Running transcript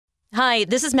Hi,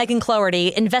 this is Megan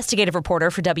Cloherty, investigative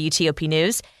reporter for WTOP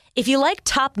News. If you like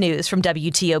top news from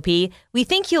WTOP, we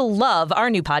think you'll love our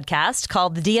new podcast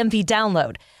called The DMV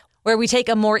Download, where we take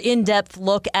a more in-depth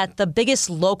look at the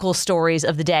biggest local stories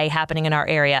of the day happening in our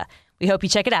area. We hope you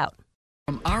check it out.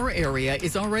 From our area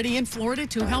is already in Florida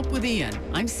to help with Ian.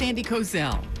 I'm Sandy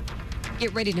Kozel.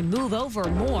 Get ready to move over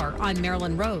more on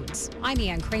Maryland roads. I'm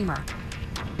Ann Kramer.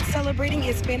 Celebrating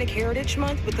Hispanic Heritage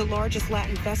Month with the largest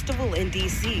Latin festival in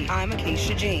D.C. I'm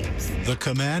Acacia James. The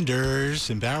Commanders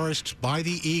embarrassed by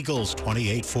the Eagles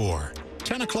 28-4.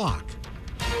 10 o'clock.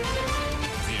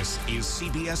 This is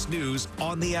CBS News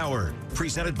on the Hour,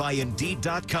 presented by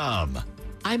Indeed.com.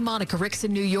 I'm Monica Ricks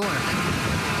in New York.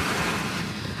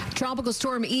 Tropical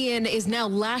storm Ian is now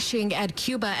lashing at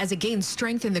Cuba as it gains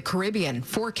strength in the Caribbean.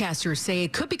 Forecasters say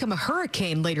it could become a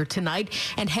hurricane later tonight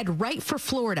and head right for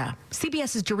Florida.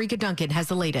 CBS's Jerika Duncan has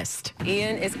the latest.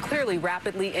 Ian is clearly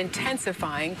rapidly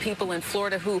intensifying. People in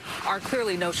Florida who are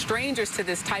clearly no strangers to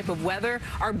this type of weather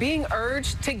are being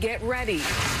urged to get ready.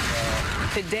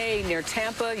 Today near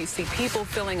Tampa, you see people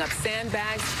filling up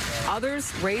sandbags.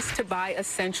 Others race to buy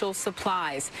essential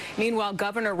supplies. Meanwhile,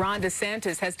 Governor Ron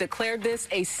DeSantis has declared this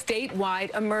a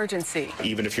statewide emergency.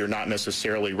 Even if you're not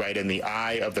necessarily right in the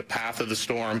eye of the path of the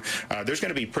storm, there's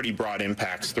going to be pretty broad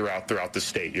impacts throughout the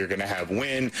state. You're going to have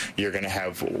wind, you're going to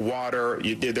have water.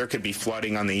 There could be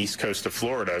flooding on the east coast of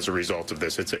Florida as a result of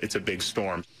this. It's a big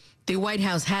storm. The White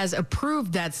House has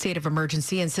approved that state of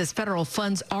emergency and says federal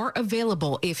funds are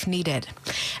available if needed.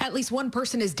 At least one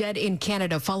person is dead in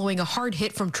Canada following a hard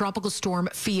hit from Tropical Storm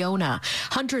Fiona.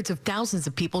 Hundreds of thousands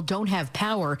of people don't have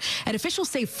power, and officials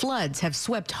say floods have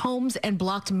swept homes and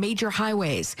blocked major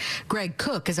highways. Greg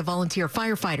Cook is a volunteer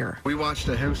firefighter. We watched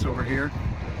a house over here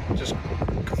just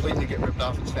completely get ripped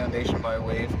off its foundation by a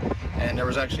wave, and there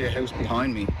was actually a house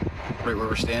behind me right where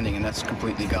we're standing, and that's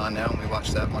completely gone now, and we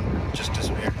watched that one just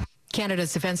disappear.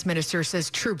 Canada's defense minister says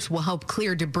troops will help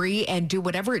clear debris and do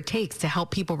whatever it takes to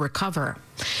help people recover.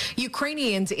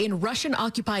 Ukrainians in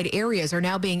Russian-occupied areas are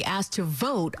now being asked to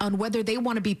vote on whether they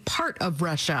want to be part of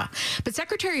Russia. But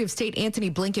Secretary of State Antony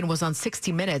Blinken was on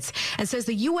 60 Minutes and says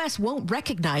the U.S. won't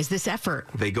recognize this effort.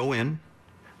 They go in,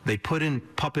 they put in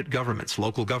puppet governments,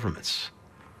 local governments,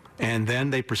 and then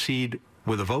they proceed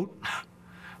with a vote,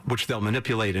 which they'll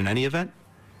manipulate in any event,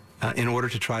 in order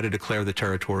to try to declare the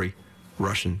territory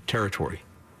Russian territory.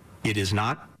 It is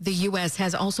not. The U.S.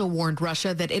 has also warned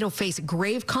Russia that it'll face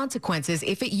grave consequences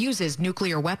if it uses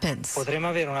nuclear weapons.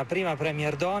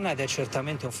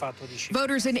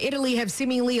 Voters in Italy have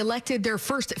seemingly elected their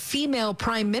first female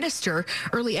prime minister.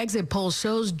 Early exit polls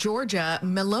shows Giorgia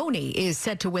Meloni is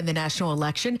set to win the national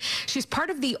election. She's part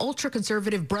of the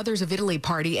ultra-conservative Brothers of Italy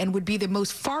party and would be the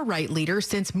most far-right leader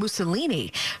since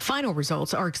Mussolini. Final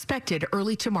results are expected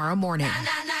early tomorrow morning.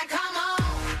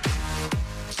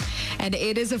 And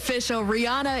it is official.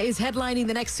 Rihanna is headlining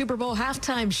the next Super Bowl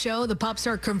halftime show. The pop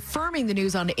star confirming the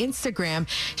news on Instagram.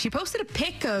 She posted a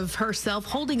pic of herself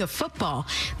holding a football.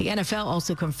 The NFL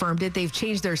also confirmed it. They've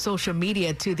changed their social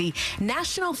media to the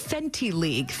National Fenty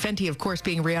League. Fenty, of course,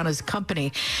 being Rihanna's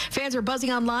company. Fans are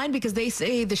buzzing online because they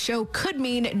say the show could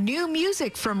mean new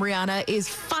music from Rihanna is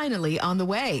finally on the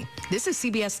way. This is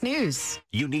CBS News.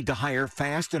 You need to hire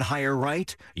fast and hire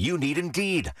right? You need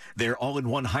Indeed. Their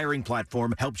all-in-one hiring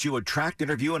platform helps you attract,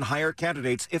 interview, and hire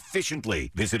candidates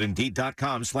efficiently. Visit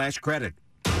Indeed.com/credit.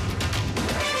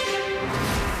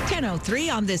 10:03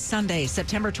 on this Sunday,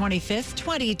 September 25th,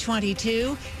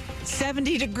 2022.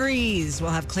 70 degrees.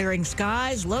 We'll have clearing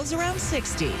skies, lows around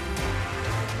 60.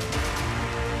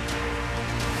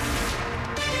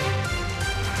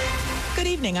 Good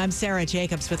evening. I'm Sarah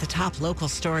Jacobs with the top local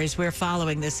stories we're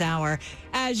following this hour.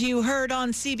 As you heard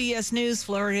on CBS News,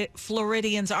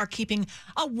 Floridians are keeping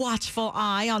a watchful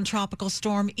eye on Tropical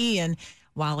Storm Ian.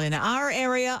 While in our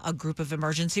area, a group of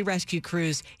emergency rescue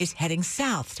crews is heading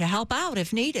south to help out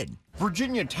if needed.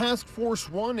 Virginia Task Force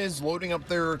 1 is loading up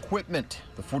their equipment.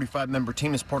 The 45-member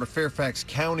team is part of Fairfax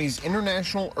County's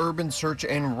International Urban Search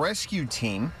and Rescue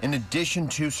Team. In addition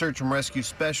to search and rescue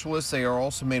specialists, they are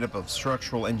also made up of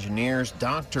structural engineers,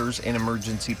 doctors, and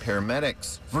emergency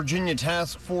paramedics. Virginia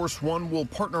Task Force 1 will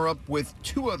partner up with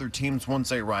two other teams once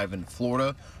they arrive in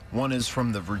Florida. One is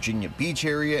from the Virginia Beach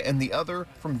area and the other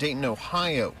from Dayton,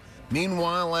 Ohio.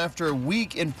 Meanwhile, after a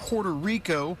week in Puerto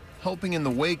Rico, helping in the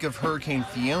wake of Hurricane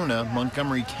Fiona,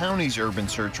 Montgomery County's urban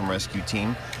search and rescue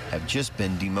team have just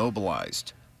been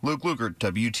demobilized. Luke Lukert,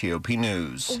 WTOP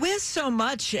News. With so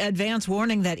much advance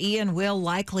warning that Ian will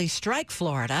likely strike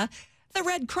Florida, The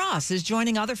Red Cross is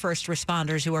joining other first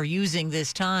responders who are using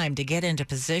this time to get into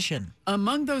position.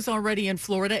 Among those already in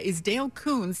Florida is Dale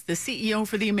Coons, the CEO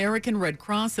for the American Red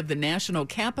Cross of the National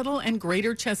Capital and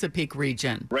Greater Chesapeake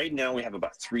region. Right now, we have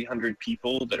about 300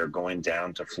 people that are going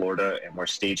down to Florida, and we're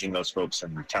staging those folks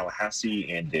in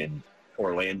Tallahassee and in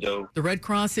Orlando. The Red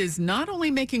Cross is not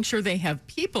only making sure they have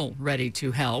people ready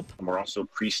to help. We're also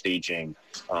pre-staging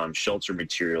shelter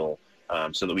material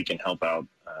so that we can help out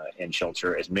and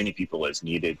shelter as many people as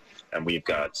needed. And we've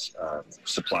got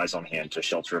supplies on hand to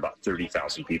shelter about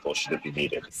 30,000 people should it be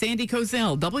needed. Sandy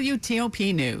Kozel,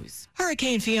 WTOP News.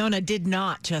 Hurricane Fiona did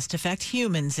not just affect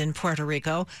humans in Puerto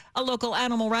Rico. A local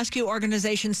animal rescue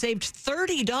organization saved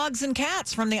 30 dogs and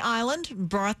cats from the island,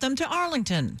 brought them to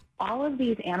Arlington. All of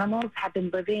these animals have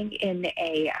been living in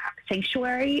a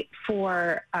sanctuary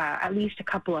for at least a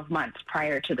couple of months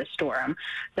prior to the storm.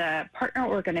 The partner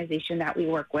organization that we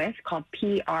work with, called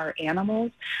PR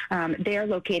Animals, they are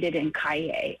located in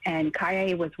Cayey, and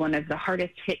Cayey was one of the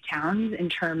hardest hit towns in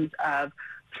terms of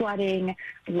flooding,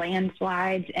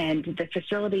 landslides, and the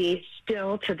facility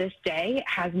still to this day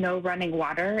has no running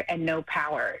water and no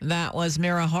power. That was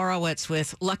Mira Horowitz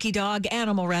with Lucky Dog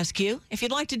Animal Rescue. If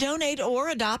you'd like to donate or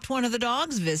adopt one of the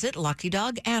dogs, visit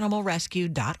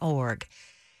luckydoganimalrescue.org.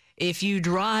 If you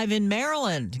drive in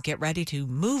Maryland, get ready to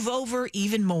move over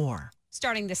even more.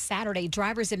 Starting this Saturday,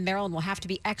 drivers in Maryland will have to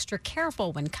be extra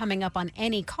careful when coming up on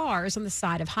any cars on the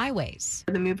side of highways.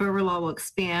 The move over law will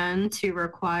expand to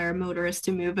require motorists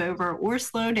to move over or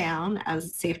slow down, as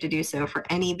it's safe to do so, for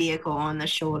any vehicle on the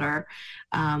shoulder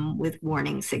with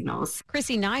warning signals.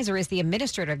 Chrissy Nizer is the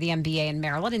administrator of the MBA in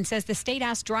Maryland and says the state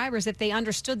asked drivers if they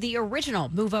understood the original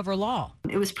move over law.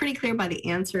 It was pretty clear by the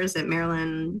answers that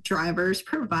Maryland drivers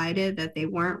provided that they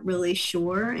weren't really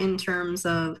sure in terms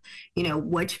of,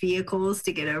 which vehicles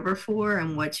to get over for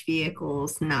and which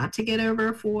vehicles not to get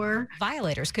over for.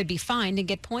 Violators could be fined and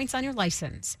get points on your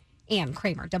license. Ann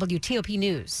Kramer, WTOP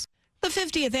News. The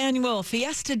 50th annual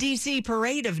Fiesta DC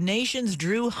Parade of Nations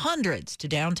drew hundreds to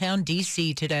downtown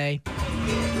DC today.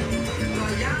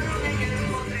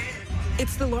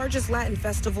 It's the largest Latin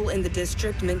festival in the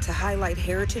district, meant to highlight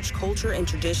heritage, culture, and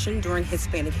tradition during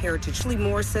Hispanic Heritage. Lee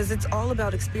Moore says it's all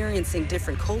about experiencing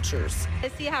different cultures.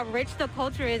 To see how rich the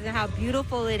culture is and how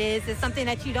beautiful it is something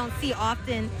that you don't see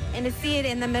often, and to see it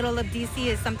in the middle of D.C.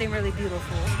 is something really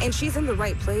beautiful. And she's in the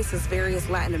right place as various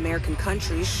Latin American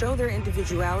countries show their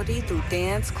individuality through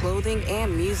dance, clothing,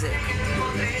 and music.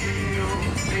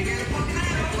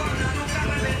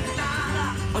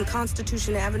 On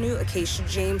Constitution Avenue, Acacia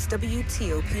James,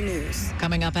 WTOP News.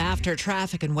 Coming up after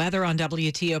traffic and weather on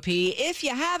WTOP, if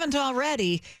you haven't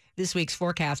already, this week's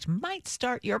forecast might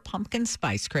start your pumpkin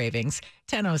spice cravings.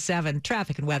 10:07,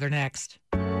 traffic and weather next.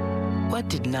 What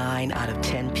did 9 out of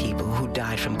 10 people who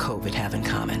died from COVID have in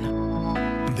common?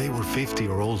 They were 50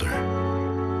 or older.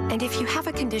 And if you have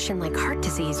a condition like heart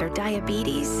disease or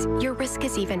diabetes, your risk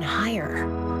is even higher.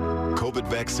 COVID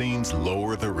vaccines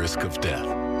lower the risk of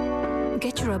death.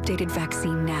 Get your updated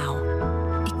vaccine now.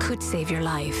 It could save your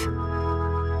life.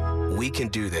 We can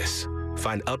do this.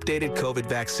 Find updated COVID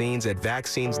vaccines at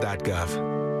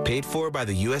vaccines.gov. Paid for by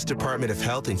the U.S. Department of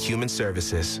Health and Human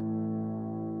Services.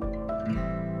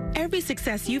 Every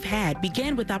success you've had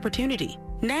began with opportunity.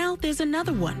 Now there's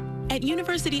another one. At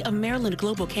University of Maryland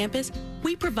Global Campus,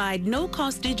 we provide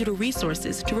no-cost digital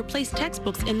resources to replace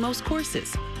textbooks in most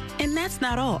courses. And that's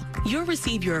not all. You'll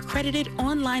receive your accredited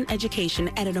online education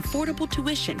at an affordable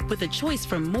tuition with a choice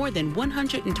from more than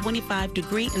 125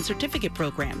 degree and certificate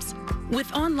programs.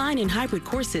 With online and hybrid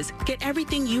courses, get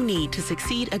everything you need to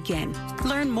succeed again.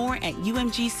 Learn more at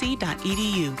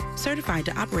umgc.edu. Certified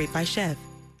to operate by Chev.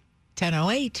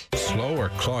 10:08. Slow or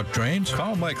clogged drains?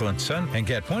 Call Michael & Son and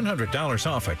get $100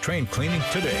 off a drain cleaning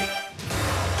today.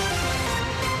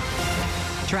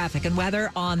 Traffic and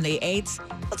weather on the 8th.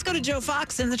 Let's go to Joe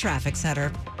Fox in the traffic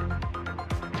center.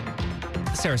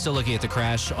 Sarah, still looking at the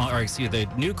crash, or excuse the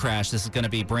new crash. This is going to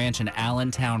be Branch and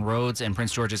Allentown roads in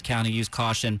Prince George's County. Use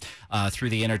caution through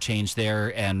the interchange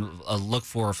there, and look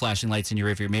for flashing lights in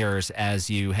your rearview mirrors as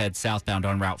you head southbound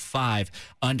on Route 5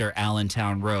 under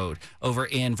Allentown Road. Over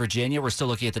in Virginia, we're still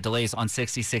looking at the delays on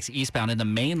 66 eastbound in the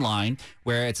main line,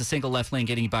 where it's a single left lane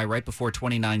getting you by right before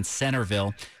 29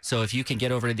 Centerville. So if you can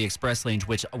get over to the express lanes,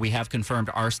 which we have confirmed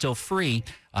are still free,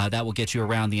 that will get you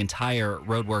around the entire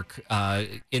roadwork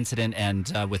incident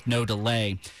and with no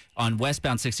delay. On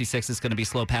westbound 66, it's going to be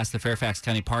slow past the Fairfax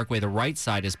County Parkway. The right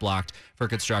side is blocked for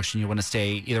construction. You want to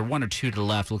stay either 1 or 2 to the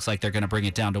left. Looks like they're going to bring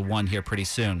it down to 1 here pretty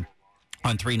soon.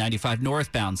 On 395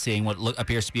 northbound, seeing what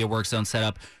appears to be a work zone set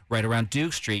up right around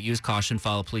Duke Street. Use caution,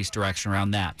 follow police direction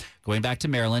around that. Going back to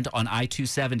Maryland, on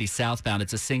I-270 southbound,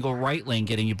 it's a single right lane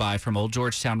getting you by from Old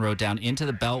Georgetown Road down into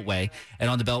the Beltway. And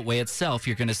on the Beltway itself,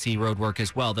 you're going to see road work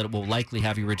as well that will likely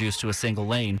have you reduced to a single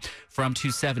lane. From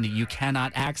 270, you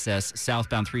cannot access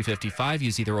southbound 355.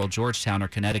 Use either Old Georgetown or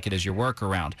Connecticut as your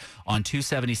workaround. On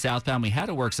 270 southbound, we had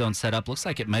a work zone set up. Looks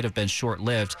like it might have been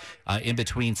short-lived in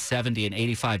between 70 and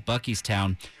 85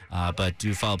 Buckystown. But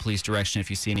do follow police direction if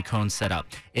you see any cones set up.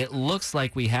 It looks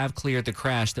like we have cleared the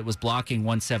crash that was blocking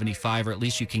 175, or at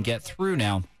least you can get through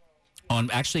now.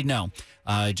 Actually, no.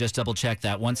 Just double check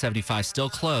that. 175 still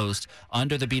closed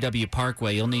under the BW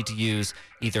Parkway. You'll need to use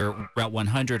either Route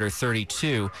 100 or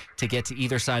 32 to get to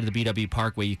either side of the BW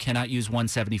Parkway. You cannot use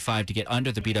 175 to get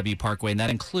under the BW Parkway, and that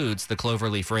includes the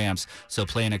Cloverleaf ramps, so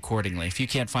plan accordingly. If you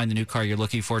can't find the new car you're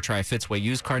looking for, try a Fitzway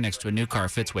used car next to a new car.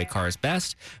 Fitzway car is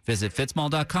best. Visit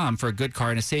fitzmall.com for a good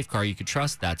car and a safe car you can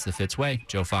trust. That's the Fitzway.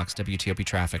 Joe Fox, WTOP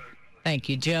Traffic. Thank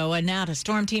you, Joe. And now to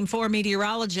Storm Team 4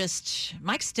 meteorologist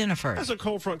Mike Stiniford. As a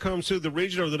cold front comes through the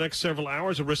region over the next several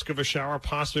hours, a risk of a shower,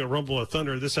 possibly a rumble of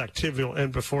thunder. This activity will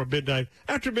end before midnight.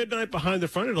 After midnight, behind the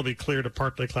front, it'll be clear to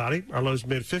partly cloudy. Our lows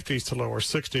mid-50s to lower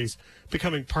 60s.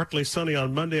 Becoming partly sunny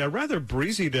on Monday, a rather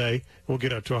breezy day. We'll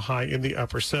get up to a high in the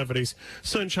upper 70s.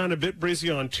 Sunshine a bit breezy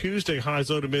on Tuesday, highs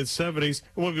low to mid-70s.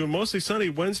 And we'll be mostly sunny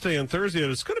Wednesday and Thursday.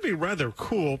 It's going to be rather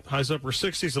cool, highs upper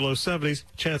 60s to low 70s.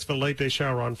 Chance of a late day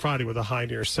shower on Friday with a high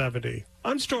near 70.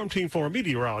 I'm Storm Team 4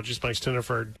 meteorologist Mike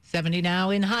Stiniford. 70 now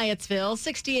in Hyattsville,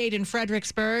 68 in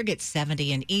Fredericksburg, it's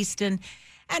 70 in Easton,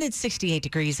 and it's 68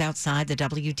 degrees outside the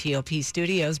WTOP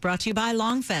studios, brought to you by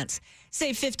Long Fence.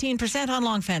 Save 15% on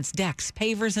Long Fence decks,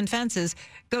 pavers, and fences.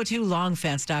 Go to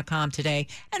longfence.com today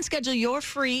and schedule your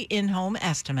free in-home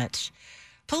estimate.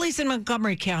 Police in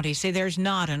Montgomery County say there's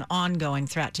not an ongoing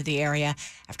threat to the area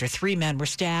after 3 men were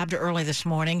stabbed early this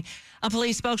morning. A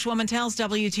police spokeswoman tells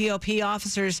WTOP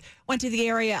officers went to the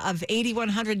area of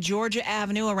 8100 Georgia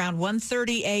Avenue around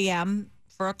 1:30 a.m.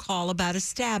 for a call about a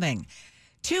stabbing.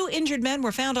 2 injured men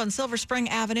were found on Silver Spring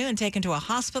Avenue and taken to a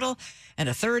hospital, and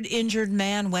a 3rd injured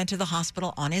man went to the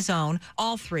hospital on his own.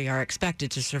 All 3 are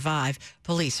expected to survive.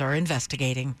 Police are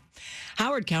investigating.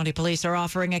 Howard County Police are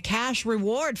offering a cash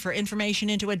reward for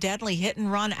information into a deadly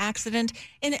hit-and-run accident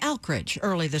in Elkridge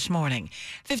early this morning.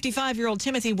 55-year-old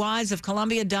Timothy Wise of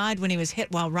Columbia died when he was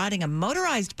hit while riding a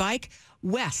motorized bike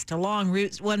west along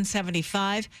Route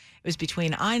 175. It was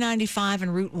between I-95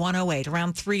 and Route 108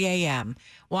 around 3 a.m.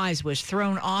 Wise was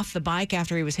thrown off the bike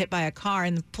after he was hit by a car,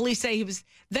 and the police say he was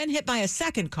then hit by a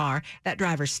second car. That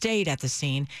driver stayed at the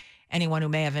scene. Anyone who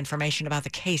may have information about the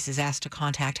case is asked to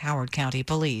contact Howard County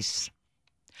Police.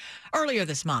 Earlier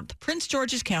this month, Prince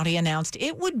George's County announced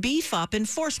it would beef up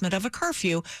enforcement of a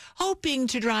curfew, hoping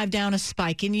to drive down a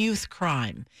spike in youth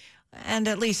crime. And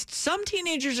at least some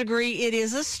teenagers agree it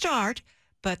is a start,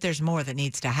 but there's more that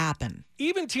needs to happen.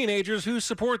 Even teenagers who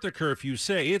support the curfew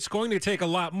say it's going to take a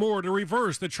lot more to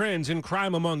reverse the trends in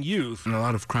crime among youth. And a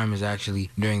lot of crime is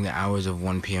actually during the hours of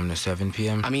 1 p.m. to 7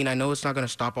 p.m. I mean, I know it's not going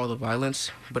to stop all the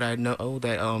violence, but I know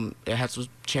that it has a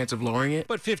chance of lowering it.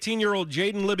 But 15-year-old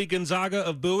Jaden Libby Gonzaga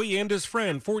of Bowie and his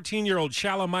friend, 14-year-old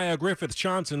Shalamaya Griffith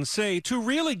Johnson, say to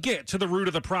really get to the root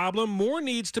of the problem, more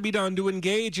needs to be done to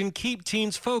engage and keep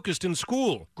teens focused in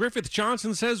school. Griffith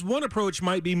Johnson says one approach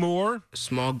might be more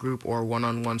small group or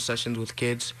one-on-one sessions with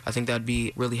kids. I think that'd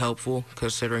be really helpful,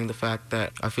 considering the fact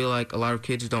that I feel like a lot of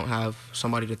kids don't have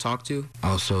somebody to talk to.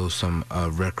 Also some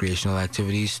recreational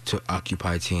activities to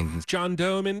occupy teens. John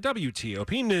Doman,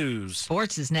 WTOP News.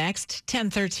 Sports is next,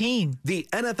 10:13. The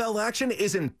NFL action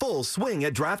is in full swing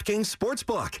at DraftKings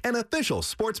Sportsbook, an official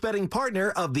sports betting partner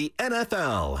of the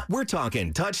NFL. We're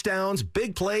talking touchdowns,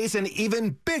 big plays, and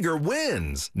even bigger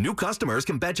wins. New customers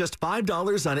can bet just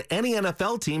 $5 on any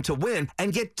NFL team to win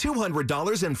and get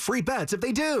 $200 in free bets if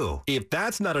they do. If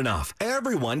that's not enough,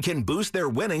 everyone can boost their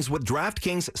winnings with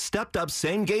DraftKings stepped-up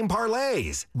same-game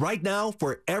parlays. Right now,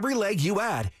 for every leg you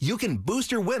add, you can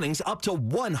boost your winnings up to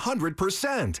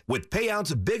 100%, with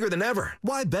payouts bigger than ever.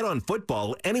 Why bet on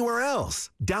football anywhere else?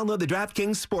 Download the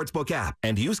DraftKings Sportsbook app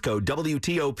and use code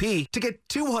WTOP to get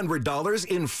 $200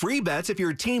 in free bets if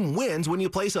your team wins when you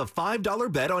place a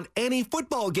 $5 bet on any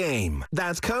football game.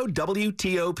 That's code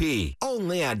WTOP,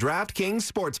 only at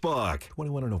DraftKings Sportsbook.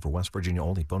 21 and over, West Virginia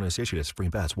only. Bonus issued as free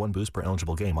bets. 1 boost per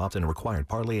eligible game. Opt-in required.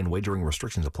 Parlay and wagering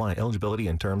restrictions apply. Eligibility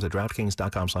and terms at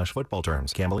DraftKings.com/football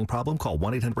terms. Gambling problem? Call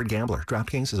 1-800-GAMBLER.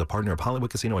 DraftKings is a partner of Hollywood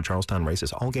Casino and Charlestown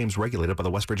Races. All games regulated by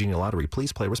the West Virginia Lottery.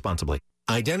 Please play responsibly.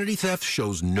 Identity theft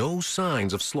shows no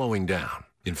signs of slowing down.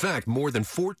 In fact, more than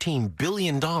 $14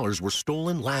 billion were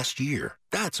stolen last year.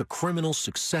 That's a criminal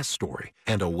success story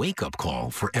and a wake-up call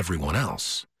for everyone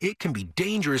else. It can be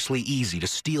dangerously easy to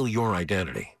steal your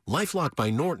identity. LifeLock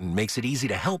by Norton makes it easy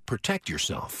to help protect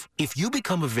yourself. If you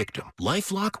become a victim,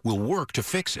 LifeLock will work to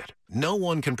fix it. No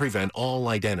one can prevent all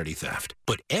identity theft,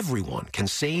 but everyone can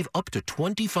save up to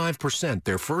 25%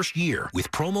 their first year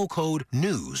with promo code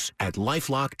NEWS at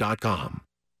LifeLock.com.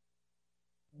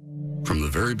 From the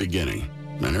very beginning,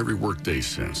 and every workday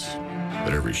since,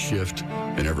 at every shift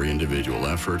and every individual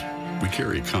effort, we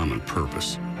carry a common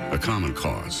purpose, a common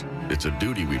cause. It's a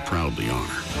duty we proudly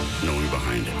honor, knowing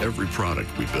behind every product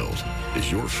we build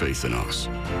is your faith in us,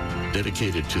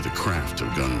 dedicated to the craft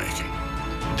of gun making,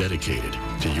 dedicated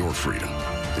to your freedom,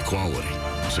 the quality,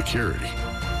 security,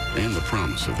 and the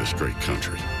promise of this great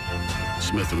country.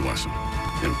 Smith & Wesson,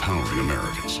 empowering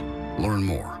Americans. Learn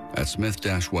more at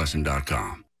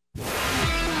smith-wesson.com.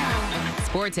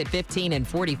 Sports at 15 and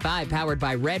 45, powered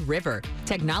by Red River.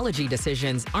 Technology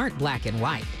decisions aren't black and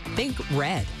white. Think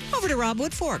red. Over to Rob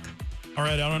Woodfork. All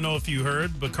right, I don't know if you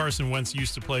heard, but Carson Wentz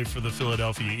used to play for the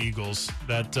Philadelphia Eagles.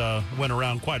 That went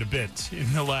around quite a bit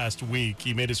in the last week.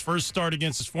 He made his first start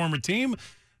against his former team,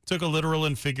 took a literal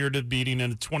and figurative beating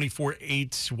in a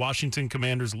 24-8 Washington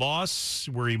Commanders loss.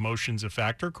 Were emotions a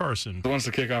factor, Carson? Once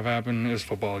the kickoff happened, it was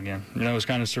football again. You know, it was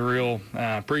kind of surreal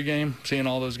pregame, seeing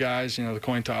all those guys, you know, the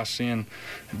coin toss, seeing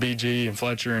BG and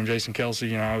Fletcher and Jason Kelsey.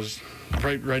 You know, I was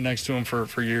right next to him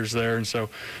for years there. And so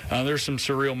there's some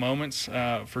surreal moments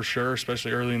for sure,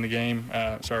 especially early in the game,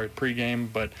 pregame.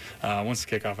 But once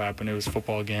the kickoff happened, it was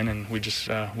football again, and we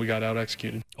got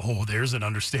out-executed. Oh, there's an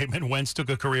understatement. Wentz took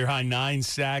a career-high 9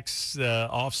 sacks,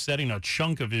 offsetting a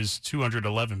chunk of his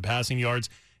 211 passing yards.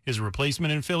 His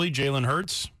replacement in Philly, Jalen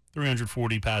Hurts,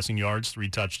 340 passing yards, 3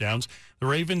 touchdowns. The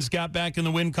Ravens got back in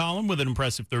the win column with an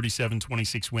impressive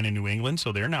 37-26 win in New England,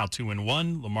 so they're now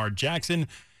 2-1. Lamar Jackson,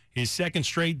 his second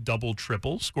straight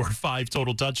double-triple, scored 5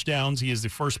 total touchdowns. He is the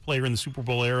first player in the Super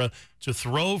Bowl era to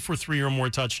throw for 3 or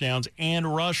more touchdowns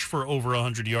and rush for over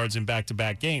 100 yards in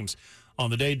back-to-back games. On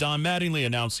the day, Don Mattingly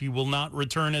announced he will not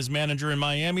return as manager in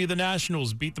Miami. The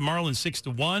Nationals beat the Marlins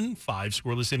 6-1. 5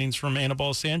 scoreless innings from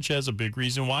Anibal Sanchez, a big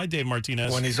reason why. Dave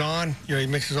Martinez. When he's on, you know, he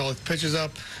mixes all his pitches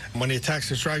up. When he attacks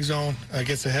the strike zone,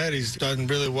 gets ahead, he's done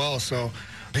really well. So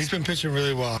he's been pitching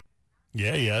really well.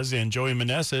 Yeah, he has. And Joey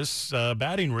Meneses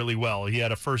batting really well. He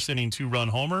had a first-inning 2-run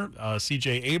homer.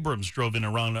 C.J. Abrams drove in a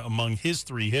run among his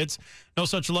 3 hits. No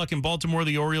such luck in Baltimore.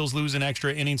 The Orioles lose in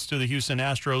extra innings to the Houston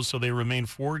Astros, so they remain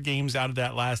 4 games out of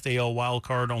that last AL wild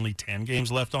card. Only 10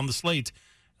 games left on the slate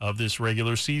of this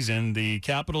regular season. The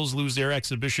Capitals lose their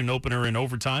exhibition opener in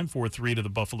overtime, 4-3 to the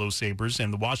Buffalo Sabres.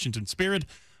 And the Washington Spirit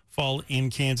fall in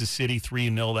Kansas City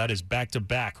 3-0. That is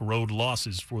back-to-back road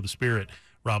losses for the Spirit.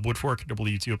 Rob Woodfork,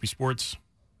 WTOP Sports.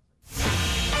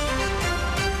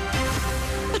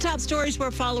 The top stories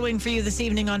we're following for you this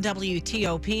evening on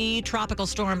WTOP. Tropical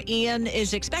storm Ian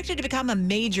is expected to become a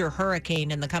major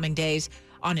hurricane in the coming days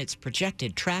on its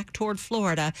projected track toward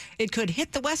Florida. It could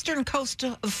hit the western coast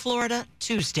of Florida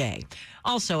Tuesday.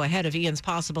 Also ahead of Ian's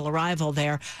possible arrival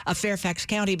there, a Fairfax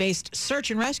County-based search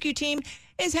and rescue team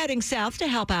is heading south to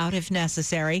help out if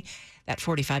necessary. That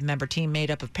 45-member team made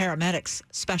up of paramedics,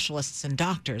 specialists, and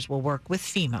doctors will work with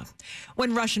FEMA.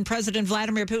 When Russian President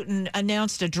Vladimir Putin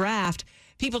announced a draft,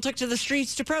 people took to the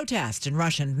streets to protest, and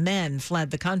Russian men fled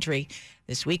the country.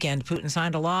 This weekend, Putin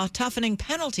signed a law toughening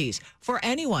penalties for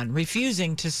anyone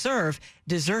refusing to serve,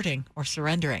 deserting, or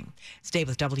surrendering. Stay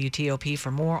with WTOP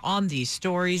for more on these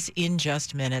stories in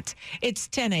just minutes. It's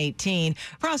 10:18.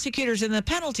 Prosecutors in the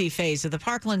penalty phase of the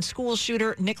Parkland school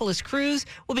shooter Nikolas Cruz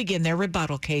will begin their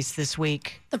rebuttal case this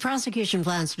week. The prosecution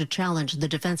plans to challenge the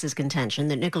defense's contention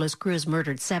that Nikolas Cruz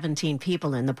murdered 17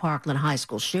 people in the Parkland high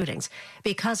school shootings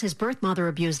because his birth mother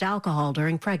abused alcohol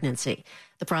during pregnancy.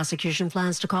 The prosecution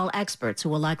plans to call experts who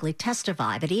will likely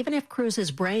testify that even if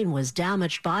Cruz's brain was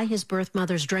damaged by his birth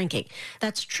mother's drinking,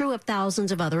 that's true of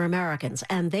thousands of other Americans,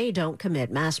 and they don't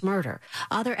commit mass murder.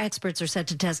 Other experts are set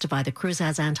to testify that Cruz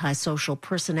has antisocial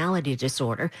personality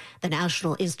disorder. The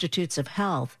National Institutes of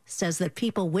Health says that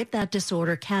people with that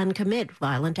disorder can commit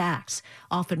violent acts,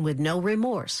 often with no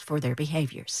remorse for their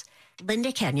behaviors.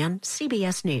 Linda Kenyon,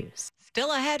 CBS News.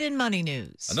 Still ahead in money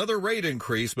news. Another rate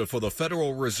increase, but for the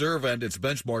Federal Reserve and its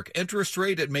benchmark interest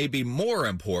rate, it may be more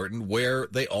important where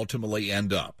they ultimately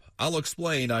end up. I'll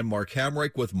explain. I'm Mark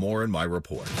Hamrick with more in my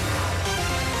report.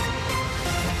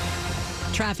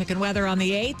 Traffic and weather on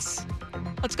the 8s.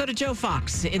 Let's go to Joe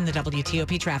Fox in the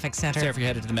WTOP Traffic Center. So if you're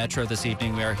headed to the Metro this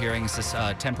evening, we are hearing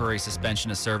temporary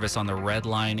suspension of service on the Red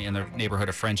Line in the neighborhood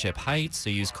of Friendship Heights. So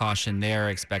use caution there.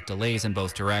 Expect delays in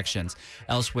both directions.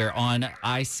 Elsewhere on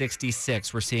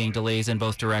I-66, we're seeing delays in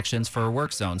both directions for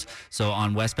work zones. So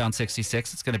on westbound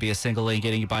 66, it's going to be a single lane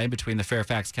getting you by in between the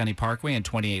Fairfax County Parkway and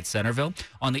 28 Centerville.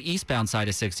 On the eastbound side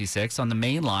of 66, on the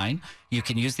main line, you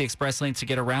can use the express lanes to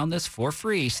get around this for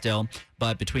free still,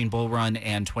 but between Bull Run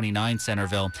and 29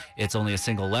 Centerville, it's only a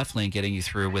single left lane getting you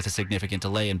through with a significant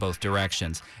delay in both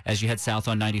directions. As you head south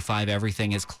on 95,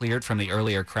 everything is cleared from the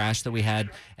earlier crash that we had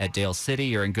at Dale City.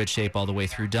 You're in good shape all the way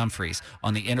through Dumfries.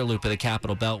 On the inner loop of the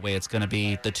Capitol Beltway, it's going to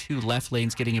be the two left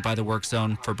lanes getting you by the work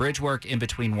zone for bridge work in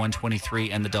between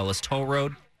 123 and the Dulles Toll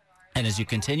Road. And as you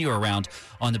continue around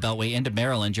on the Beltway into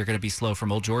Maryland, you're going to be slow from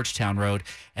Old Georgetown Road.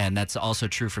 And that's also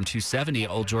true from 270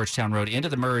 Old Georgetown Road into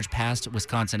the merge past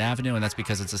Wisconsin Avenue. And that's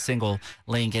because it's a single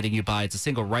lane getting you by. It's a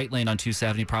single right lane on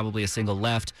 270, probably a single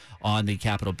left on the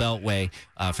Capitol Beltway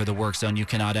for the work zone. You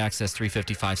cannot access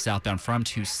 355 southbound from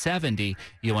 270.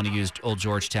 You want to use Old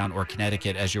Georgetown or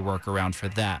Connecticut as your workaround for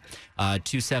that.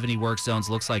 270 work zones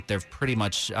looks like they're pretty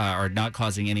much are not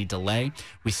causing any delay.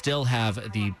 We still have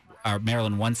our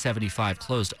Maryland 175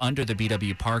 closed under the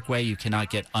BW Parkway. You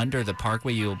cannot get under the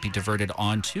Parkway. You'll be diverted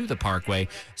onto the Parkway.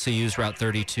 So use Route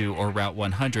 32 or Route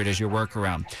 100 as your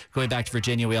workaround. Going back to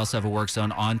Virginia, we also have a work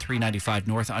zone on 395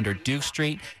 north under Duke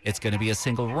Street. It's going to be a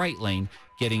single right lane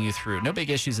getting you through. No big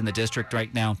issues in the district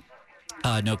right now.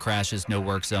 No crashes, no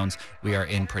work zones. We are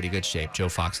in pretty good shape. Joe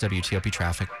Fox, WTOP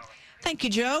Traffic. Thank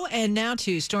you, Joe. And now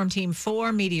to Storm Team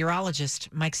 4 meteorologist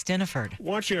Mike Stiniford.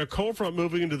 Watching a cold front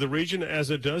moving into the region.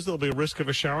 As it does, there'll be a risk of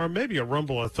a shower, maybe a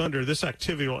rumble of thunder. This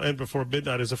activity will end before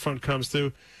midnight as the front comes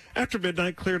through. After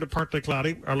midnight, clear to partly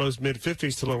cloudy. Our lows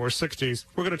mid-50s to lower 60s.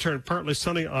 We're going to turn partly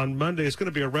sunny on Monday. It's going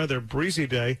to be a rather breezy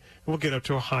day, and we'll get up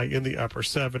to a high in the upper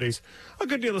 70s. A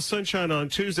good deal of sunshine on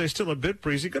Tuesday, still a bit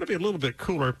breezy. Going to be a little bit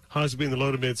cooler. Highs will be in the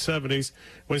low to mid-70s.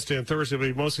 Wednesday and Thursday will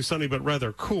be mostly sunny, but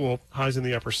rather cool. Highs in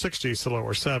the upper 60s to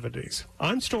lower 70s.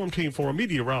 I'm Storm Team 4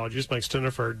 meteorologist Mike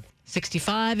Stiniford.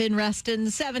 65 in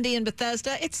Reston, 70 in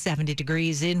Bethesda. It's 70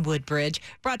 degrees in Woodbridge.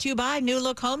 Brought to you by New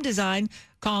Look Home Design.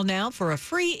 Call now for a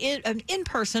free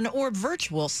in-person or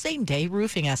virtual same-day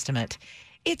roofing estimate.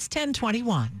 It's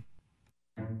 1021.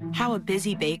 How a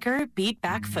busy baker beat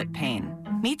back foot pain.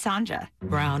 Meet Sanja.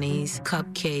 Brownies,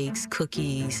 cupcakes,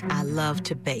 cookies. I love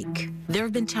to bake. There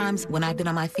have been times when I've been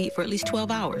on my feet for at least 12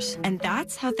 hours. And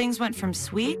that's how things went from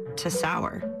sweet to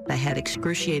sour. I had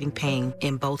excruciating pain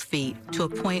in both feet to a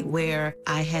point where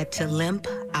I had to limp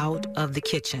out of the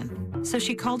kitchen. So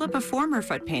she called up a former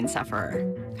foot pain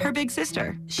sufferer, her big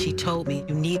sister. She told me,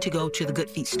 you need to go to the Good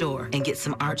Feet store and get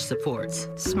some arch supports.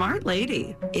 Smart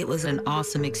lady. It was an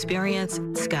awesome experience.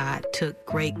 Scott took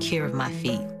great care of my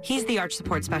feet. He's the arch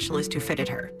support specialist who fitted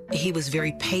her. He was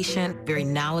very patient, very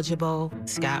knowledgeable.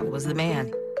 Scott was the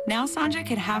man. Now Sanja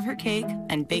can have her cake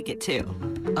and bake it too.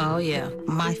 Oh yeah,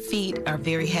 my feet are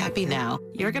very happy now.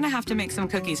 You're gonna have to make some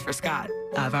cookies for Scott.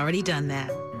 I've already done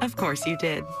that. Of course you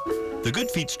did. The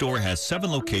Good Feet store has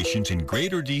 7 locations in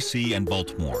Greater D.C. and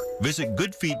Baltimore. Visit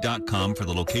goodfeet.com for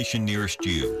the location nearest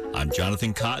you. I'm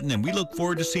Jonathan Cotton, and we look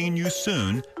forward to seeing you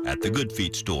soon at the Good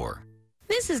Feet store.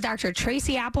 This is Dr.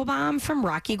 Tracy Applebaum from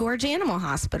Rocky Gorge Animal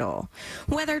Hospital.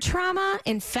 Whether trauma,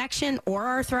 infection, or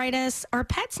arthritis, our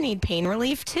pets need pain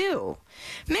relief too.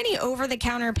 Many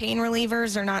over-the-counter pain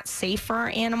relievers are not safe for our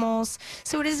animals,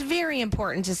 so it is very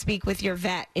important to speak with your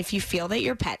vet if you feel that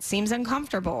your pet seems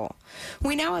uncomfortable.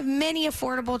 We now have many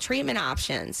affordable treatment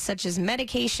options, such as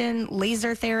medication,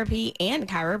 laser therapy, and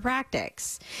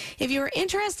chiropractics. If you are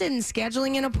interested in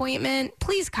scheduling an appointment,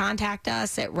 please contact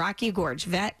us at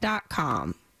rockygorgevet.com.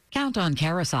 Count on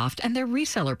Carasoft and their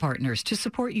reseller partners to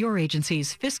support your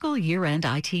agency's fiscal year-end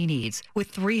IT needs. With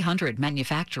 300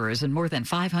 manufacturers and more than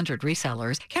 500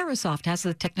 resellers, Carasoft has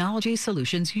the technology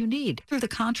solutions you need through the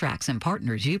contracts and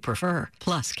partners you prefer.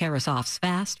 Plus, Carasoft's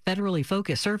fast, federally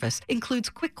focused service includes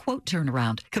quick quote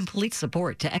turnaround, complete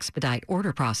support to expedite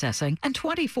order processing, and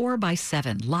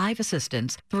 24/7 live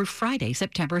assistance through Friday,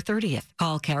 September 30th.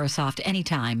 Call Carasoft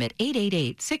anytime at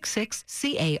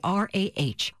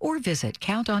 888-66-CARAH or visit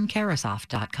countoncarasoft.com.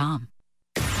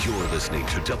 You're listening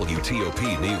to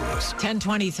WTOP News.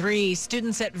 1023,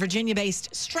 students at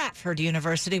Virginia-based Stratford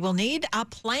University will need a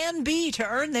Plan B to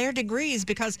earn their degrees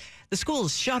because the school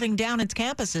is shutting down its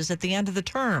campuses at the end of the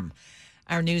term.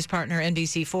 Our news partner,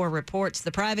 NBC4, reports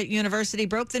the private university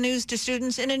broke the news to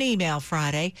students in an email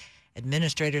Friday.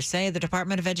 Administrators say the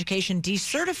Department of Education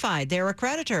decertified their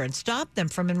accreditor and stopped them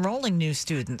from enrolling new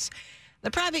students. The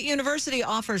private university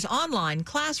offers online,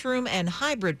 classroom, and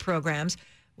hybrid programs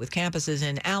with campuses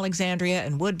in Alexandria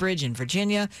and Woodbridge in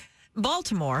Virginia,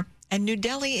 Baltimore, and New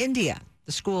Delhi, India.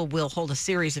 The school will hold a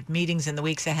series of meetings in the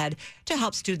weeks ahead to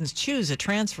help students choose a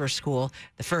transfer school,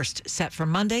 the first set for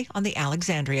Monday on the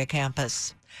Alexandria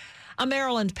campus. A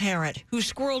Maryland parent who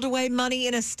squirreled away money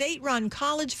in a state-run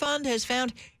college fund has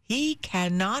found he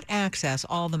cannot access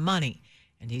all the money,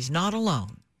 and he's not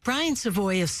alone. Brian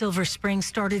Savoy of Silver Spring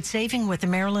started saving with the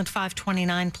Maryland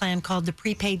 529 plan called the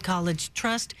Prepaid College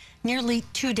Trust nearly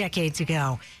 2 decades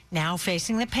ago. Now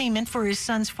facing the payment for his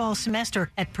son's fall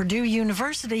semester at Purdue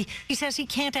University, he says he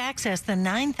can't access the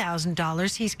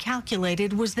 $9,000 he's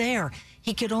calculated was there.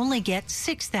 He could only get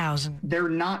 $6,000. They're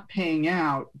not paying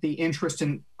out the interest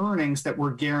and earnings that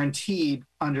were guaranteed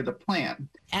under the plan.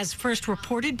 As first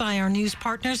reported by our news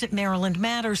partners at Maryland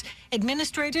Matters,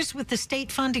 administrators with the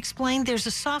state fund explained there's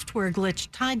a software glitch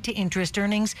tied to interest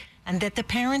earnings and that the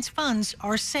parents' funds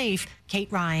are safe.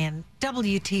 Kate Ryan,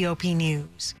 WTOP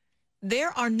News.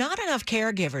 There are not enough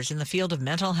caregivers in the field of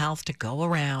mental health to go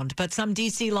around, but some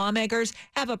D.C. lawmakers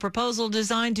have a proposal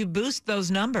designed to boost those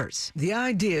numbers. The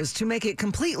idea is to make it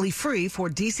completely free for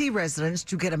D.C. residents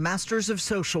to get a Master's of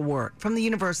Social Work from the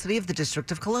University of the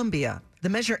District of Columbia. The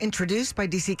measure introduced by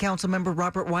D.C. Councilmember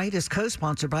Robert White is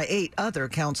co-sponsored by 8 other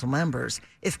council members.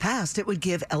 If passed, it would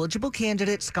give eligible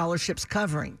candidates scholarships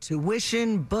covering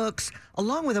tuition, books,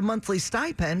 along with a monthly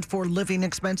stipend for living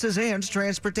expenses and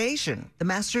transportation. The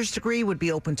master's degree would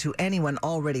be open to anyone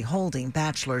already holding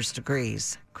bachelor's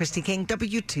degrees. Christy King,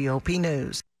 WTOP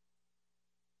News.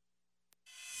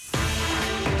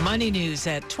 Money News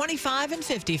at 25 and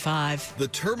 55. The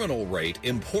terminal rate,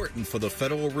 important for the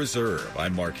Federal Reserve.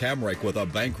 I'm Mark Hamrick with a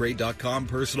Bankrate.com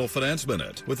Personal Finance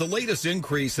Minute. With the latest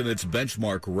increase in its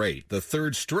benchmark rate, the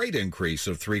third straight increase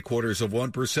of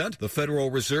 0.75%, the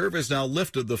Federal Reserve has now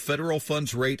lifted the federal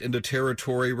funds rate into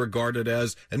territory regarded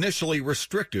as initially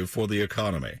restrictive for the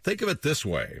economy. Think of it this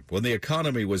way. When the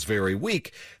economy was very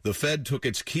weak, the Fed took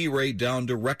its key rate down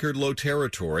to record low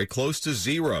territory, close to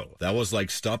zero. That was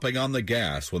like stopping on the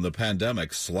gas when the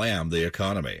pandemic slammed the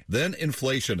economy. Then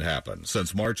inflation happened.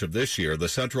 Since March of this year, the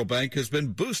central bank has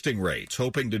been boosting rates,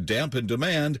 hoping to dampen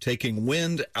demand, taking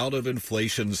wind out of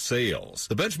inflation's sails.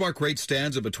 The benchmark rate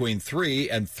stands at between 3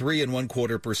 and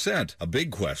 3.25%. A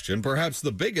big question, perhaps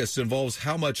the biggest, involves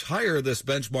how much higher this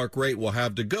benchmark rate will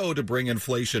have to go to bring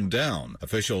inflation down.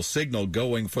 Officials signal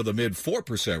going for the mid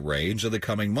 4% range in the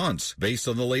coming months. Based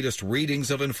on the latest readings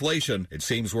of inflation, it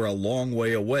seems we're a long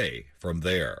way away from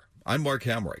there. I'm Mark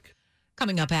Hamrick.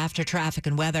 Coming up after traffic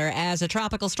and weather, as a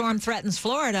tropical storm threatens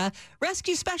Florida,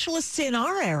 rescue specialists in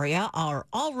our area are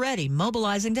already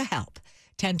mobilizing to help.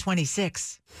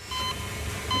 1026.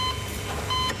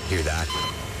 Hear that?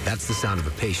 That's the sound of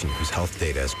a patient whose health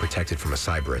data is protected from a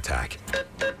cyber attack.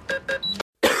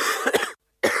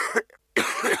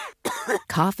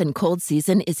 Cough and cold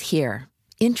season is here.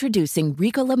 Introducing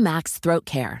Ricola Max Throat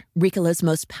Care, Ricola's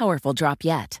most powerful drop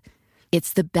yet.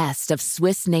 It's the best of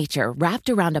Swiss nature wrapped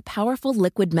around a powerful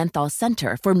liquid menthol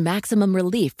center for maximum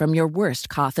relief from your worst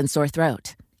cough and sore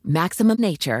throat. Maximum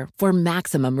nature for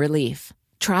maximum relief.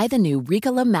 Try the new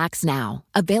Ricola Max now,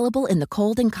 available in the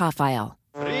cold and cough aisle.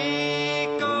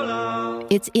 Ricola.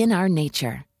 It's in our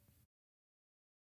nature.